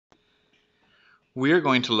We are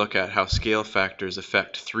going to look at how scale factors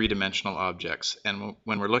affect three-dimensional objects. And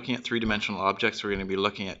when we're looking at three-dimensional objects, we're going to be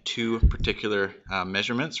looking at two particular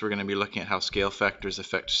measurements. We're going to be looking at how scale factors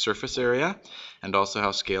affect surface area and also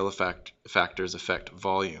how scale factors affect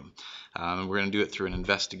volume. We're going to do it through an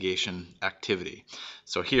investigation activity.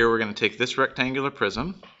 So here we're going to take this rectangular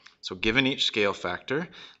prism. So given each scale factor,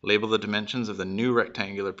 label the dimensions of the new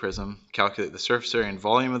rectangular prism, calculate the surface area and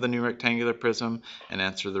volume of the new rectangular prism, and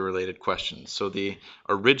answer the related questions. So the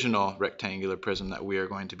original rectangular prism that we are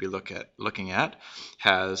going to be looking at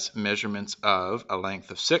has measurements of a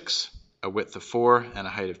length of 6, a width of 4, and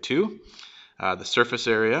a height of 2. The surface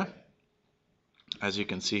area, as you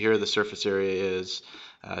can see here, the surface area is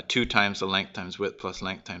 2 times the length times width plus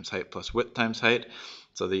length times height plus width times height.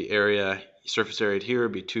 So the surface area here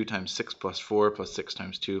would be 2 times 6 plus 4 plus 6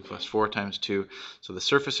 times 2 plus 4 times 2. So the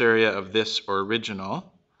surface area of this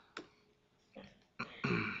original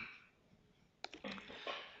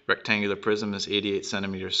rectangular prism is 88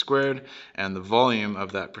 centimeters squared, and the volume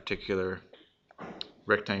of that particular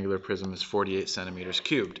rectangular prism is 48 centimeters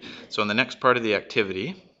cubed. So in the next part of the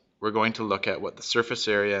activity, we're going to look at what the surface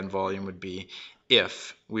area and volume would be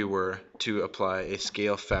if we were to apply a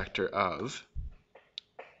scale factor of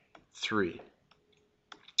 3.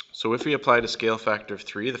 So if we applied a scale factor of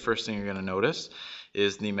 3, the first thing you're going to notice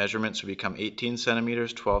is the measurements would become 18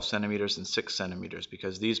 centimeters, 12 centimeters, and 6 centimeters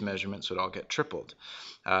because these measurements would all get tripled.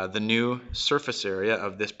 The new surface area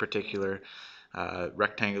of this particular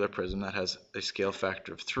rectangular prism that has a scale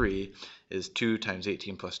factor of 3 is 2 times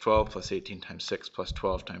 18 plus 12 plus 18 times 6 plus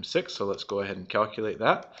 12 times 6. So let's go ahead and calculate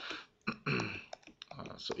that.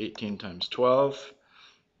 So 18 times 12,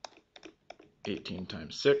 18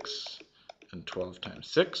 times 6, and 12 times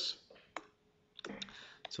 6.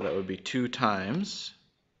 So that would be 2 times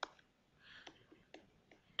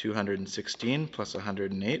 216 plus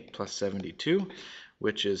 108 plus 72,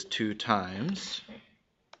 which is 2 times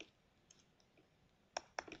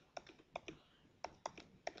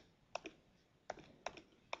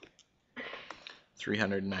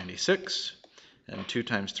 396, and 2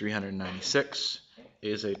 times 396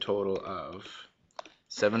 is a total of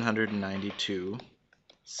 792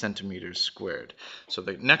 centimeters squared. So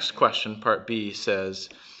the next question, part B, says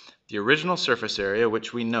the original surface area,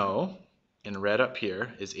 which we know in red up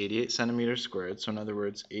here, is 88 centimeters squared. So in other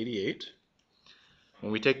words, 88.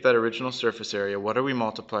 When we take that original surface area, what do we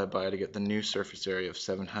multiply by to get the new surface area of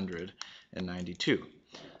 792?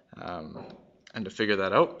 And to figure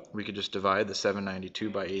that out, we could just divide the 792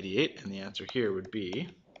 by 88, and the answer here would be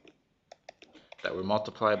that we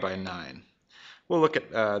multiply by 9. We'll look at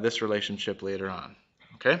this relationship later on,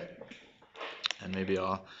 okay? And maybe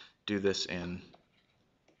I'll do this in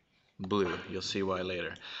blue. You'll see why later.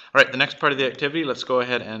 All right, the next part of the activity, let's go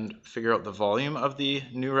ahead and figure out the volume of the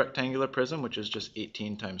new rectangular prism, which is just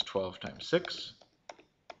 18 times 12 times 6,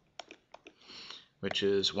 which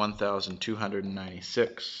is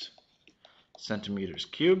 1,296 centimeters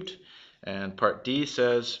cubed. And part D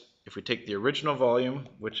says if we take the original volume,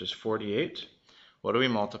 which is 48, what do we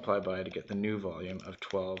multiply by to get the new volume of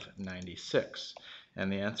 1296?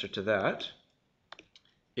 And the answer to that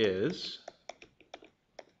is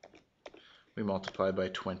we multiply by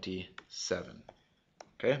 27.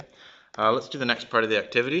 Okay, let's do the next part of the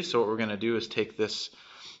activity. So what we're going to do is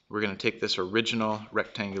we're going to take this original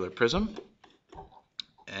rectangular prism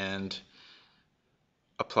and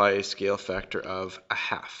apply a scale factor of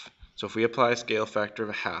 1/2. So if we apply a scale factor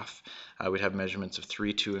of 1/2, we'd have measurements of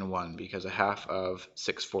 3, 2, and 1, because 1/2 of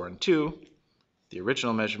 6, 4, and 2, the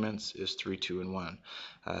original measurements, is 3, 2, and 1.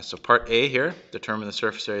 So part A here, determine the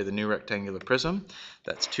surface area of the new rectangular prism.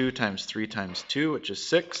 That's 2 times 3 times 2, which is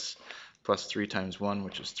 6, plus 3 times 1,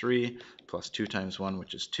 which is 3, plus 2 times 1,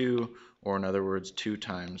 which is 2, or in other words, 2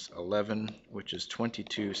 times 11, which is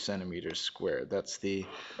 22 centimeters squared. That's the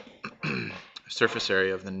surface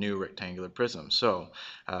area of the new rectangular prism. So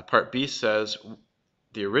part B says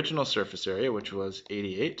the original surface area, which was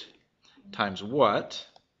 88, times what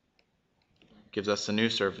gives us the new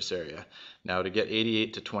surface area. Now to get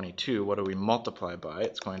 88 to 22, what do we multiply by?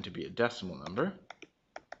 It's going to be a decimal number,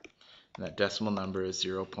 and that decimal number is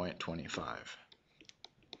 0.25.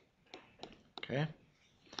 Okay.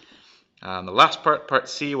 The last part, part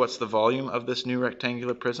C, what's the volume of this new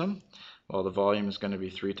rectangular prism? Well, the volume is going to be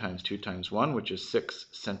 3 times 2 times 1, which is 6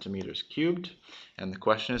 centimeters cubed. And the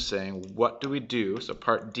question is saying, what do we do? So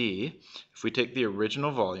part D, if we take the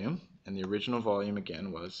original volume, and the original volume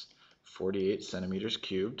again was 48 centimeters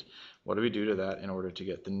cubed, what do we do to that in order to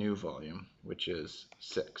get the new volume, which is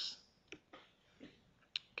 6?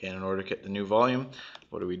 Okay, and in order to get the new volume,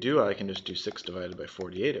 what do? I can just do 6 divided by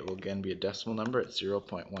 48. It will again be a decimal number at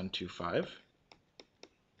 0.125.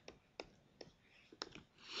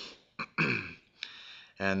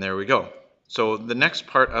 And there we go. So the next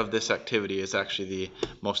part of this activity is actually the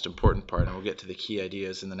most important part, and we'll get to the key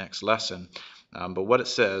ideas in the next lesson. But what it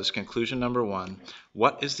says, conclusion number 1,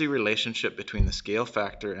 what is the relationship between the scale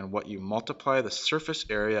factor and what you multiply the surface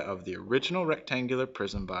area of the original rectangular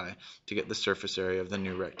prism by to get the surface area of the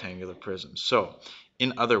new rectangular prism? So,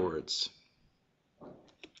 in other words,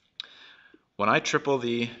 when I triple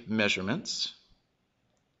the measurements,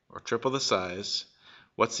 or triple the size,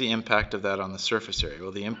 what's the impact of that on the surface area?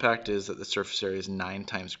 Well, the impact is that the surface area is 9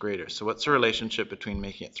 times greater. So what's the relationship between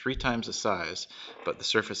making it 3 times the size, but the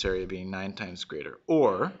surface area being 9 times greater?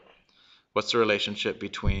 Or what's the relationship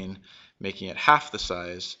between making it half the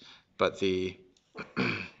size, but the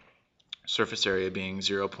surface area being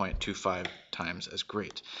 0.25 times as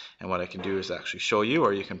great? And what I can do is actually show you,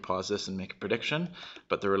 or you can pause this and make a prediction,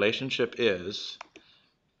 but the relationship is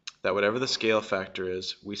that whatever the scale factor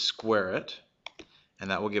is, we square it, and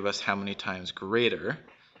that will give us how many times greater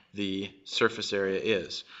the surface area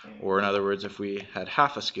is. Or in other words, if we had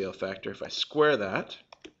half a scale factor, if I square that,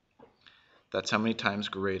 that's how many times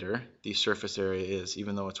greater the surface area is,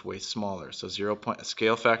 even though it's way smaller. So a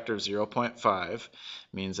scale factor of 0.5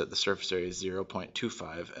 means that the surface area is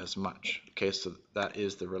 0.25 as much. Okay, so that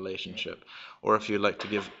is the relationship. Or if you'd like to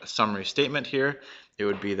give a summary statement here, it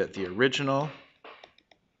would be that the original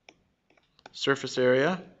surface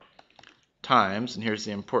area times, and here's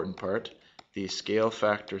the important part, the scale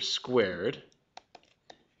factor squared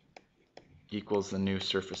equals the new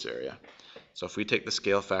surface area. So if we take the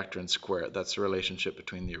scale factor and square it, that's the relationship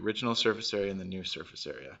between the original surface area and the new surface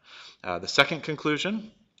area. The second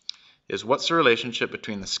conclusion is, what's the relationship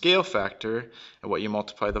between the scale factor and what you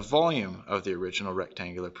multiply the volume of the original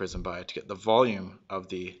rectangular prism by to get the volume of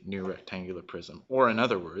the new rectangular prism? Or in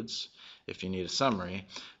other words, if you need a summary,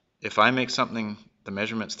 if I make something, the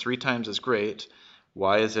measurement's 3 times as great,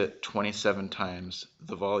 why is it 27 times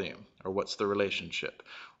the volume? Or what's the relationship?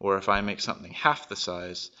 Or if I make something half the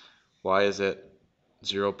size, why is it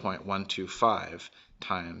 0.125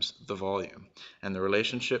 times the volume? And the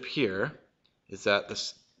relationship here is that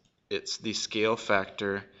it's the scale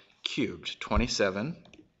factor cubed. 27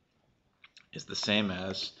 is the same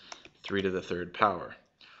as 3 to the third power,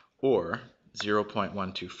 or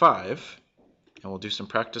 0.125, and we'll do some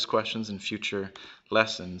practice questions in future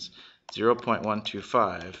lessons.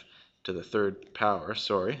 0.125 to the third power,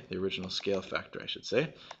 the original scale factor I should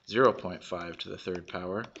say, 0.5 to the third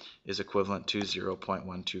power is equivalent to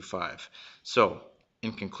 0.125. So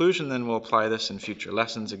in conclusion then, we'll apply this in future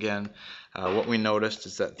lessons again. What we noticed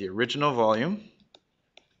is that the original volume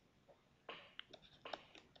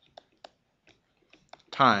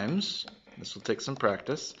times, this will take some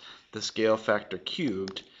practice, the scale factor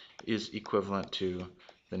cubed is equivalent to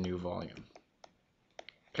the new volume.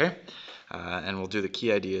 Okay, and we'll do the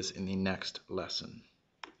key ideas in the next lesson.